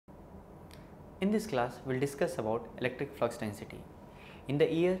In this class, we will discuss about electric flux density. In the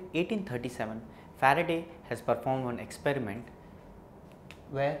year 1837, Faraday has performed one experiment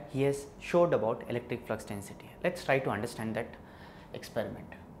where he has showed about electric flux density. Let us try to understand that experiment.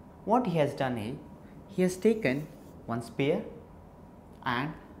 What he has done is, he has taken one sphere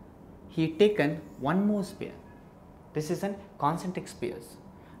and he taken one more sphere. This is an concentric spheres.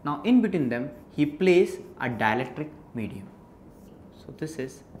 Now in between them, he placed a dielectric medium. So this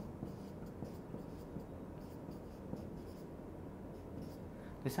is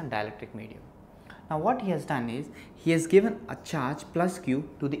a dielectric medium. Now what he has done is, he has given a charge plus q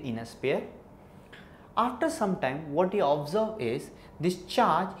to the inner sphere. After some time, what he observed is, this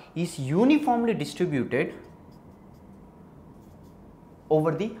charge is uniformly distributed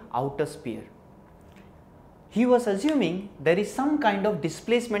over the outer sphere. He was assuming there is some kind of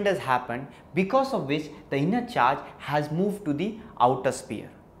displacement has happened, because of which the inner charge has moved to the outer sphere.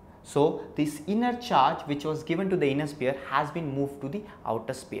 So this inner charge which was given to the inner sphere has been moved to the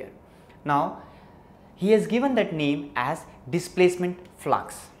outer sphere. Now he has given that name as displacement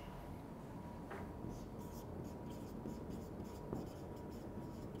flux.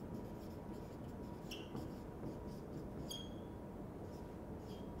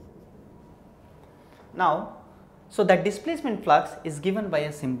 Now, so that displacement flux is given by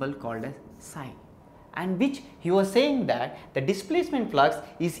a symbol called as psi, and which he was saying that the displacement flux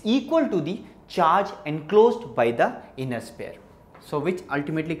is equal to the charge enclosed by the inner sphere. So which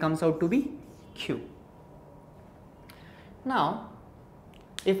ultimately comes out to be q. Now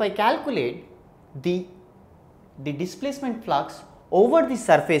if I calculate the displacement flux over the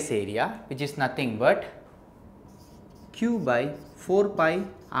surface area, which is nothing but q by 4 pi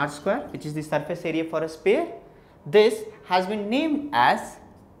r square, which is the surface area for a sphere, this has been named as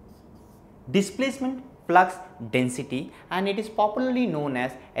displacement flux density, and it is popularly known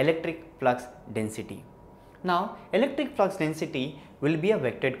as electric flux density. Now electric flux density will be a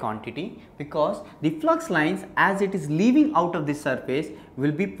vectored quantity, because the flux lines as it is leaving out of this surface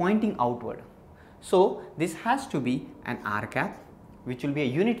will be pointing outward. So this has to be an r cap, which will be a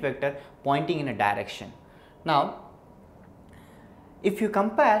unit vector pointing in a direction. Now if you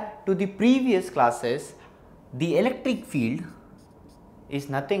compare to the previous classes, the electric field is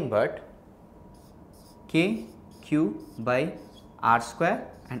nothing but k q by r square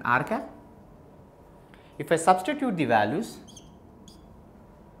and r cap. If I substitute the values,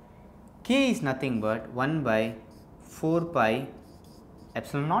 k is nothing but 1 by 4 pi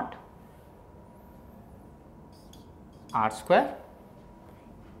epsilon naught r square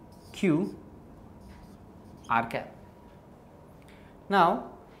q r cap.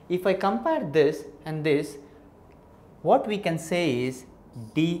 Now if I compare this and this, what we can say is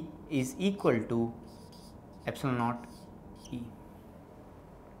d is equal to epsilon naught E.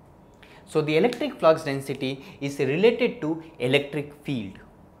 So the electric flux density is related to electric field.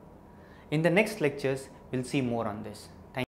 In the next lectures, we will see more on this.